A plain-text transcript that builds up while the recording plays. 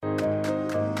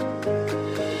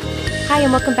Hi,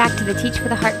 and welcome back to the Teach for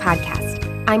the Heart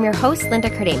podcast. I'm your host, Linda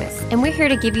Cardamus, and we're here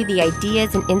to give you the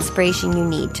ideas and inspiration you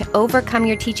need to overcome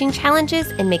your teaching challenges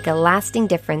and make a lasting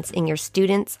difference in your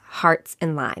students' hearts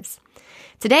and lives.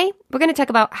 Today, we're going to talk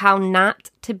about how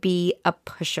not to be a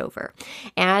pushover.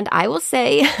 And I will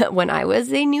say, when I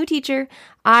was a new teacher,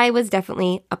 I was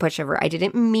definitely a pushover. I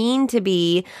didn't mean to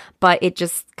be, but it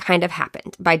just kind of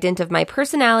happened by dint of my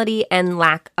personality and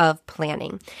lack of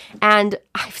planning. And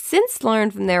I've since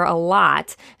learned from there a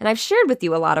lot, and I've shared with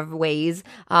you a lot of ways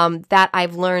that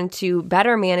I've learned to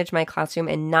better manage my classroom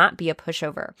and not be a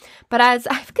pushover. But as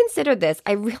I've considered this,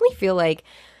 I really feel like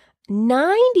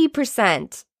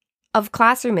 90% of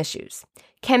classroom issues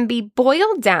can be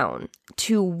boiled down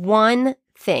to one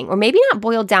thing, or maybe not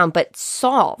boiled down, but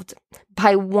solved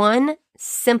by one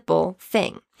simple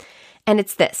thing. And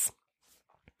it's this: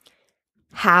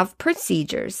 have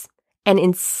procedures and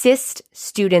insist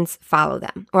students follow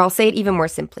them. Or I'll say it even more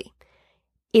simply: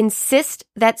 insist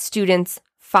that students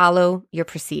follow your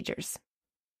procedures.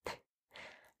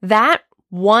 That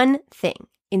one thing,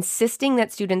 insisting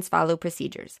that students follow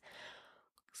procedures,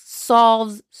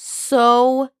 solves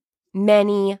so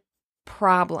many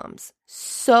problems.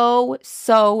 So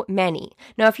many.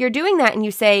 Now, if you're doing that and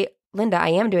you say, Linda, I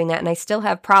am doing that and I still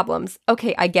have problems.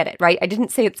 Okay, I get it, right? I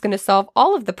didn't say it's going to solve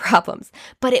all of the problems,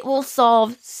 but it will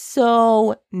solve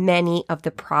so many of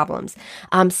the problems.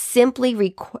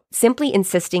 Simply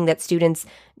insisting that students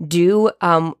do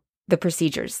the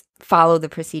procedures, follow the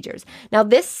procedures. Now,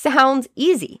 this sounds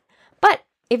easy, but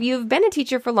if you've been a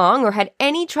teacher for long or had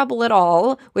any trouble at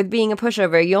all with being a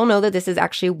pushover, you'll know that this is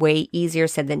actually way easier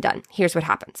said than done. Here's what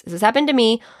happens. This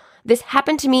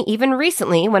happened to me even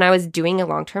recently when I was doing a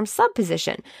long-term sub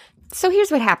position. So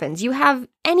here's what happens. You have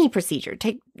any procedure.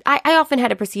 I often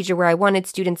had a procedure where I wanted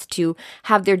students to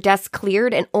have their desks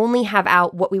cleared and only have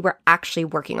out what we were actually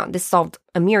working on. This solved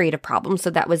a myriad of problems, so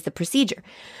that was the procedure.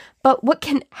 But what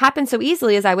can happen so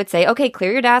easily is I would say, okay,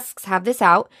 clear your desks, have this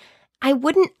out. I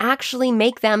wouldn't actually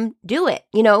make them do it.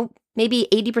 Maybe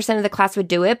 80% of the class would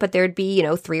do it, but there'd be,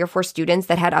 3 or 4 students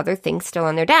that had other things still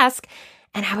on their desk,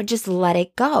 and I would just let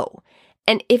it go.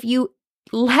 And if you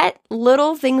let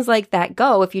little things like that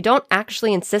go, if you don't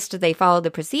actually insist that they follow the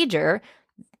procedure,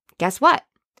 guess what?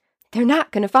 They're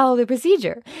not going to follow the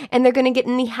procedure, and they're going to get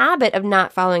in the habit of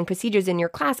not following procedures in your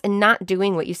class and not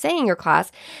doing what you say in your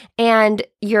class, and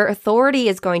your authority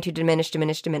is going to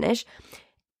diminish.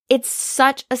 It's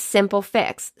such a simple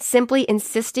fix, simply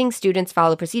insisting students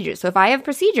follow procedures. So if I have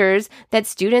procedures that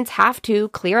students have to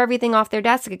clear everything off their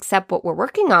desk except what we're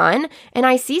working on, and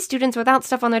I see students without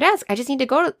stuff on their desk, I just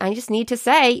need to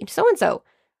say, so-and-so,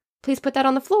 please put that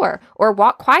on the floor, or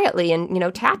walk quietly and,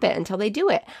 tap it until they do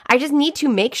it. I just need to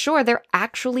make sure they're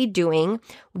actually doing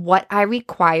what I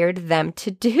required them to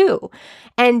do,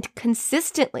 and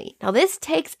consistently. Now, this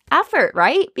takes effort,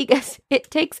 right? Because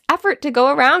it takes effort to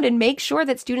go around and make sure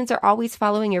that students are always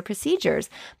following your procedures,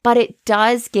 but it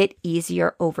does get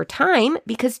easier over time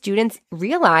because students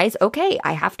realize, okay,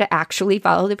 I have to actually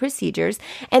follow the procedures,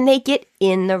 and they get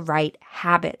in the right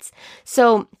habits.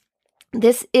 So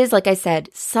this is, like I said,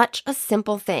 such a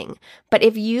simple thing. But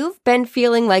if you've been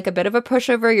feeling like a bit of a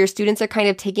pushover, your students are kind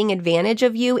of taking advantage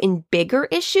of you in bigger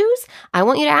issues, I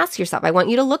want you to ask yourself, I want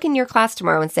you to look in your class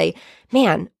tomorrow and say,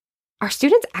 man, are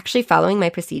students actually following my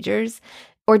procedures?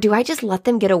 Or do I just let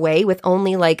them get away with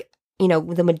only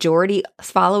the majority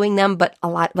following them, but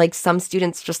some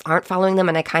students just aren't following them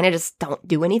and I kind of just don't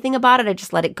do anything about it. I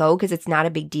just let it go because it's not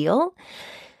a big deal.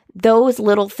 Those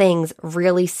little things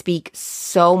really speak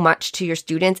so much to your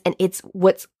students, and it's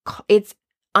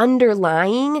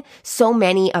underlying so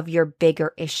many of your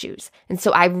bigger issues. And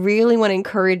so I really want to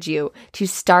encourage you to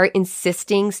start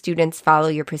insisting students follow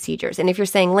your procedures. And if you're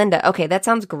saying, Linda, okay, that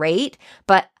sounds great,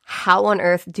 but how on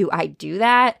earth do I do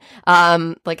that? How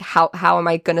am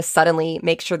I going to suddenly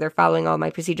make sure they're following all my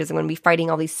procedures? I'm going to be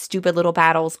fighting all these stupid little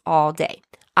battles all day.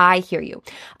 I hear you.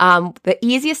 The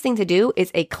easiest thing to do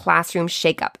is a classroom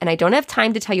shakeup. And I don't have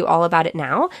time to tell you all about it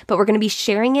now, but we're going to be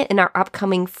sharing it in our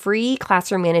upcoming free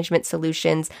Classroom Management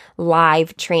Solutions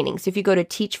live training. So if you go to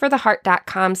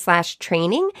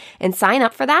teachfortheheart.com/training and sign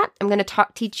up for that, I'm going to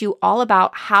teach you all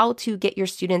about how to get your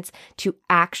students to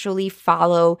actually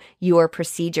follow your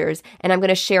procedures. And I'm going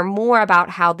to share more about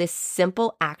how this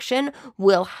simple action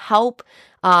will help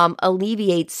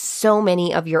alleviate so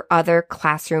many of your other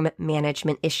classroom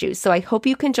management issues. So I hope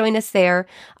you can join us there.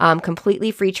 Completely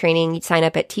free training. You sign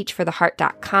up at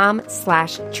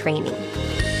teachfortheheart.com/training.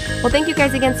 Well, thank you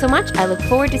guys again so much. I look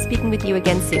forward to speaking with you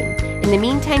again soon. In the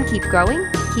meantime, keep growing,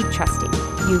 keep trusting.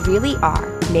 You really are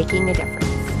making a difference.